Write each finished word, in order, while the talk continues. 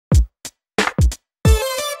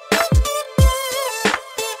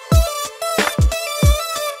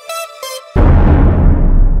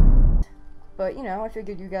you know, I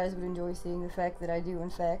figured you guys would enjoy seeing the fact that I do, in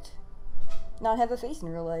fact, not have a face in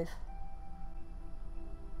real life.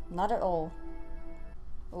 Not at all.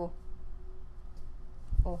 Oh.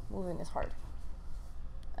 Oh, moving is hard.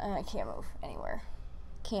 And I can't move anywhere.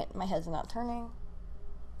 My head's not turning,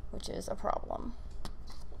 which is a problem.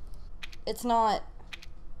 It's not,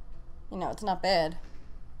 you know, it's not bad,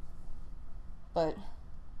 but,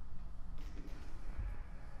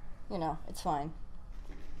 you know, it's fine.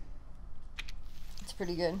 It's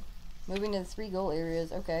pretty good. Moving to the 3 goal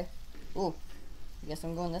areas, okay. Ooh, I guess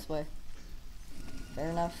I'm going this way.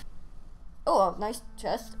 Fair enough. Oh, a nice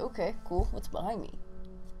chest, okay, cool. What's behind me?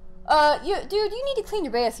 Dude, you need to clean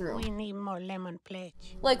your bathroom. We need more lemon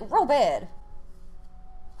pledge. Like, real bad.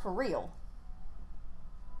 For real.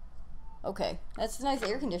 Okay, that's a nice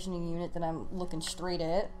air conditioning unit that I'm looking straight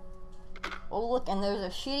at. Oh, look, and there's a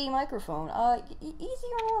shitty microphone. Easy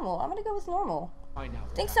or normal? I'm gonna go with normal. I know.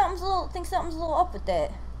 Think something's a little up with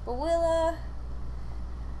that. But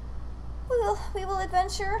we will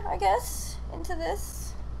adventure, I guess, into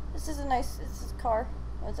this. This is a car.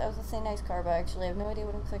 I was gonna say nice car, but actually I have no idea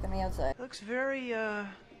what it looks like on the outside. Looks very,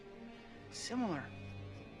 similar.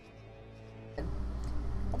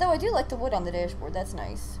 Although I do like the wood on the dashboard, that's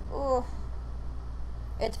nice. Oh,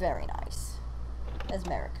 it's very nice, as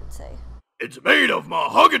Merrick would say. It's made of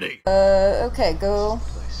mahogany! Okay, go.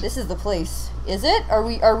 This is the place. Is it? Are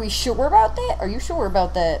we sure about that? Are you sure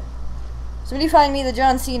about that? Somebody find me the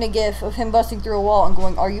John Cena gif of him busting through a wall and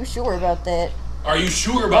going, are you sure about that? Are you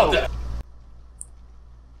sure about that?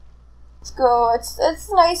 Let's go. It's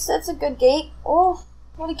nice. It's a good gate. Oh,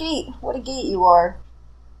 what a gate. What a gate you are.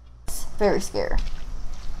 Very scary.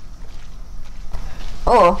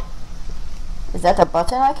 Oh. Is that a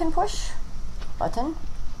button I can push? Button?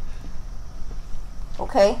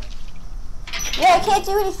 Okay. Yeah, I can't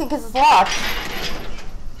do anything because it's locked.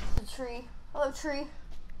 The tree. Hello, tree.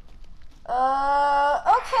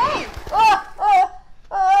 Okay.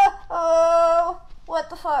 What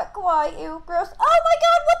the fuck? Why, ew, gross. Oh my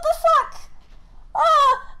god, what the fuck?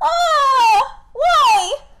 Why?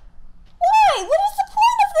 Why? What is the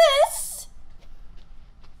point of this?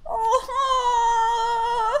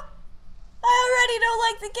 I already don't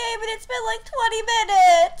like the game and it's been like 20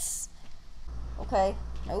 minutes. Okay,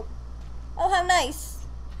 nope. Oh, how nice.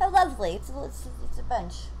 How lovely. It's a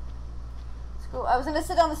bench. It's cool. I was gonna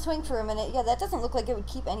sit on the swing for a minute. Yeah, that doesn't look like it would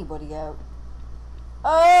keep anybody out.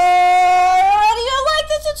 I already don't like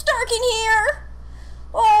this. It's dark in here.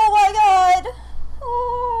 Oh my god.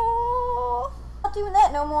 Oh. Not doing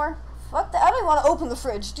that no more. Fuck that. I don't even want to open the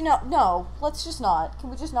fridge. No. Let's just not. Can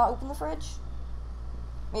we just not open the fridge?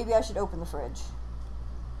 Maybe I should open the fridge.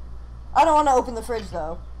 I don't want to open the fridge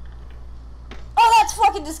though. Oh, that's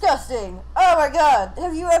fucking disgusting. Oh my god.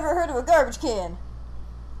 Have you ever heard of a garbage can?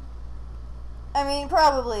 I mean,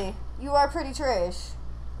 probably. You are pretty trash.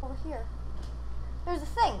 Over here. There's a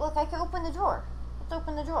thing. Look, I can open the drawer. Let's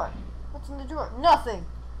open the drawer. What's in the drawer? Nothing.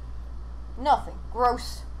 Nothing.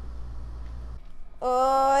 Gross.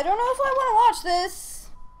 I don't know if I want to watch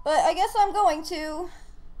this, but I guess I'm going to.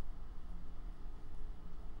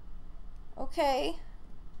 Okay.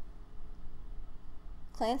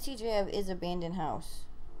 Clancy Jab is abandoned house.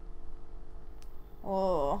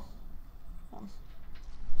 Oh.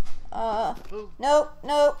 Nope. I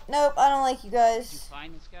don't like you guys. Did you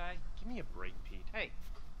find this guy? Give me a break, Pete. Hey,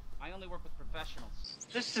 I only work with professionals.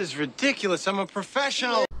 This is ridiculous. I'm a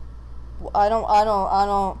professional. I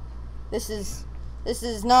don't. This is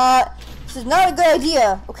not a good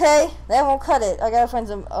idea, okay? That won't cut it. I gotta find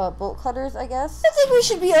some, bolt cutters, I guess. I think we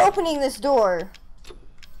should be opening this door.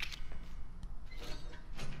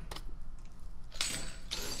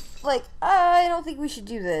 Like, I don't think we should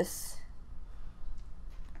do this.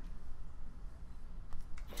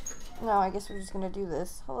 No, I guess we're just gonna do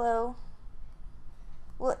this. Hello?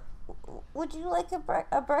 What? Would you like a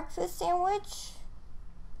breakfast sandwich?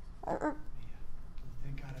 Or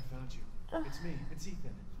Thank God I found you. It's me. It's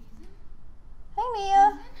Ethan. Hey,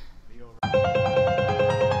 Mia. You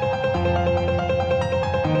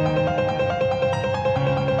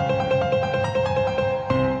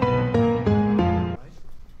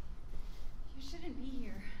shouldn't be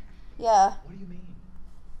here. Yeah. What do you mean?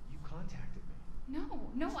 You contacted me.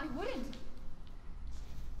 No, I wouldn't.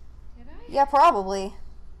 Did I? Yeah, probably.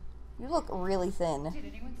 You look really thin. Did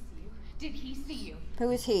anyone see you? Did he see you? Who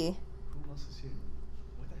is he? Who else is here?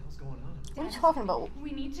 What the hell's going on? What are you talking about?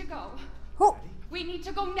 We need to go. Who? We need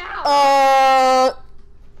to go now.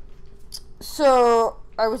 So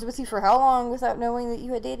I was with you for how long without knowing that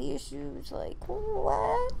you had daddy issues? Like,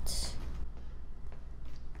 what?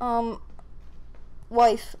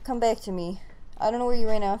 Wife, come back to me. I don't know where you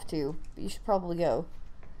ran off to, but you should probably go.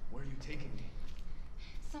 Where are you taking me?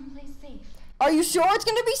 Someplace safe. Are you sure it's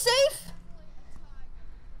gonna be safe?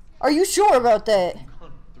 Are you sure about that?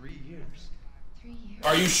 Gone 3 years. 3 years.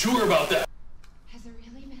 Are you sure about that? Has it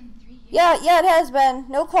really been 3 years? Yeah, it has been.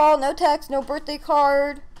 No call, no text, no birthday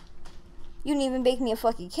card. You didn't even bake me a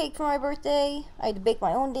fucking cake for my birthday. I had to bake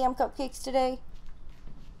my own damn cupcakes today.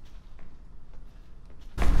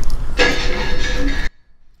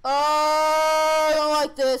 I don't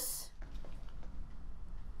like this.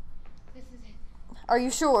 This is it. Are you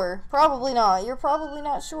sure? Probably not. You're probably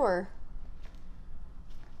not sure.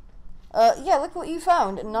 Yeah, look what you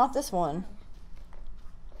found. Not this one.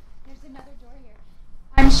 There's another door here.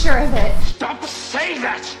 I'm sure of it. Stop saying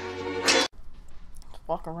that! Let's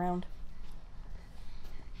walk around.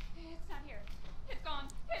 It's not here. It's gone.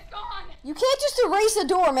 It's gone. You can't just erase a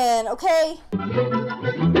door, man, okay?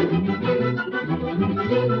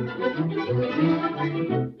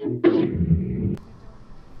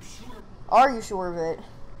 Are you sure of it?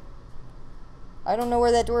 I don't know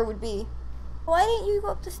where that door would be. Why didn't you go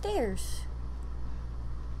up the stairs?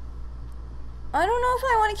 I don't know if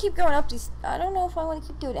I want to keep going up these. I don't know if I want to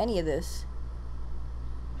keep doing any of this.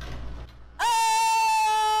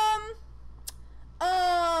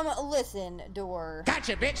 Listen, door.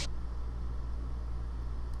 Gotcha, bitch!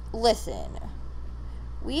 Listen.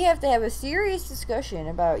 We have to have a serious discussion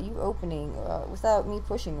about you opening without me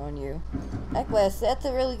pushing on you. Necklace, that's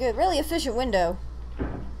a really good, really efficient window.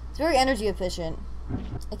 It's very energy efficient.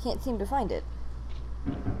 I can't seem to find it.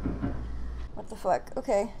 What the fuck?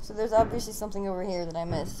 Okay, so there's obviously something over here that I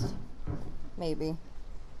missed. Maybe.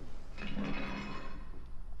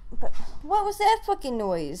 But what was that fucking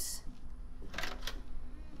noise?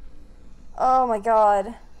 Oh my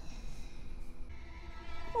god.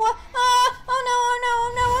 What? Oh no, oh no, oh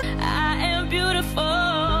no. I am beautiful,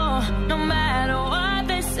 no matter what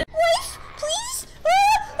they say. Wife, please?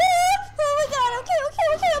 Oh my god, okay, I'm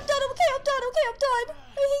done, I'm done. I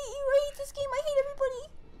hate you, I hate this game, I hate everybody.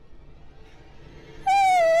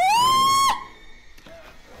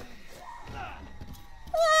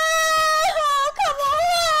 Oh, come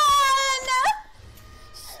on!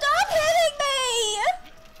 Stop hitting me!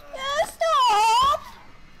 Yeah, stop!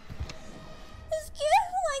 This game, I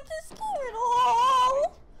don't like this game at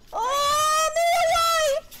all. Oh, I'm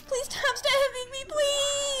alive! Please stop stabbing me,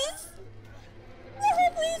 please! No,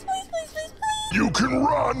 please. You can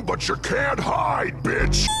run, but you can't hide,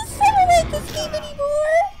 bitch! I don't like this game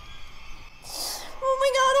anymore. Oh my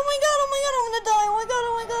god, I'm gonna die. Oh my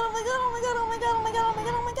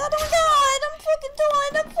god, I'm fucking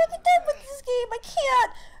done with this game. I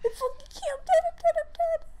can't. I fucking can't. I'm done.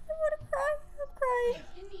 I wanna cry. I'm crying. I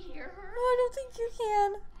can hear her. Oh, I don't think you can.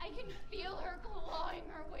 I can feel her clawing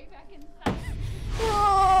her way back inside.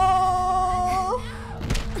 Oh.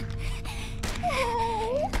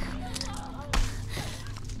 Oh.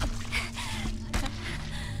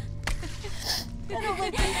 I don't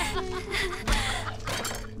like this game.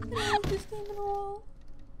 I don't like this game at all.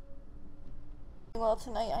 Well,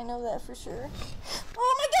 tonight, I know that for sure.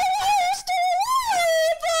 Oh my god, why are you still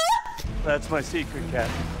alive? That's my secret, Cat.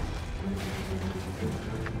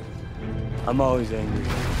 I'm always angry.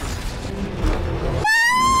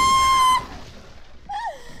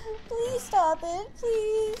 Please stop it,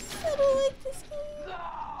 please. I don't like this game. No.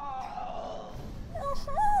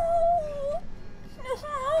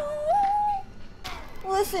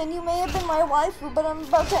 Listen, you may have been my waifu, but I'm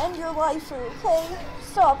about to end your life, okay?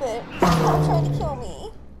 Stop it. Stop trying to kill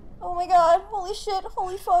me. Oh my god, holy shit,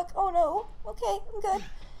 holy fuck, oh no. Okay, I'm good.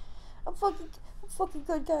 I'm fucking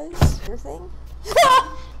good, guys. Your thing?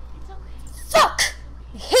 Ah! Fuck!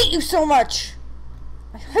 I hate you so much!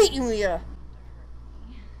 I hate you, Mia.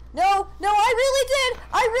 No, I really did!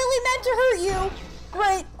 I really meant to hurt you!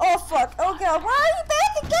 Great. Oh fuck. Oh god. Why are you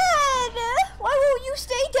back again? Why won't you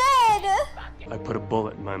stay dead? I put a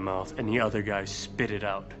bullet in my mouth and the other guy spit it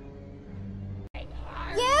out.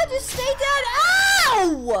 Yeah, just stay dead.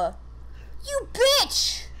 Ow! You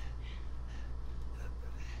bitch!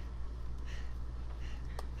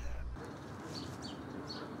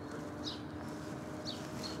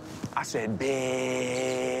 I said,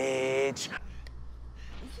 bitch.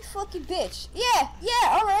 You fucking bitch. Yeah,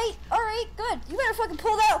 alright, good. You better fucking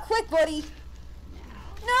pull that out quick, buddy.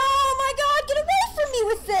 No, my god, get away from me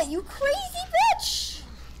with that, you crazy bitch!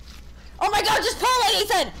 Oh my god, just pull it,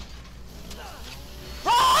 Ethan!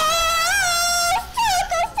 Oh,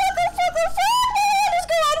 fuck! What is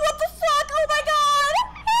going on? What the fuck? Oh my god!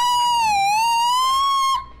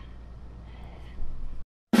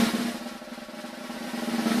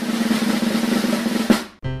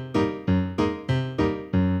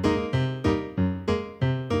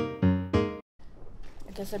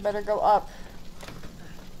 Guess I better go up.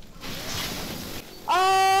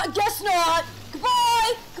 Guess not!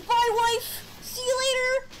 Goodbye! Goodbye, wife! See you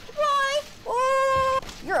later! Goodbye! Oh!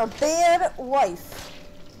 You're a bad wife.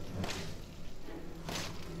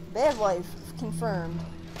 Bad wife. Confirmed.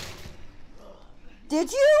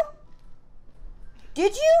 Did you?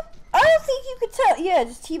 Did you? I don't think you could tell. Yeah,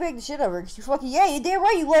 just teabag the shit out of her. Cause you fucking, yeah, you're damn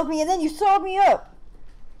right you love me, and then you sawed me up.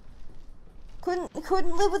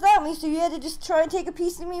 Couldn't live without me, so you had to just try and take a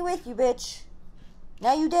piece of me with you, bitch.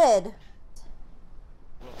 Now you dead.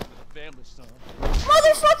 Welcome to the family, son.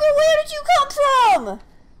 Motherfucker, where did you come from?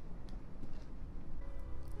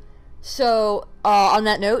 So, on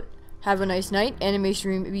that note, have a nice night. Anime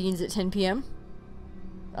stream begins at 10 p.m.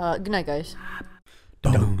 Good night, guys. I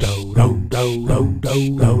don't.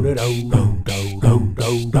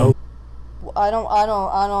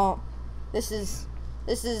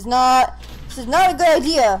 This is not a good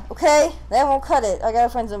idea. Okay, that won't cut it. I gotta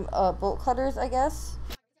find some bolt cutters, I guess.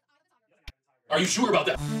 Are you sure about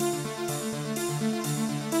that?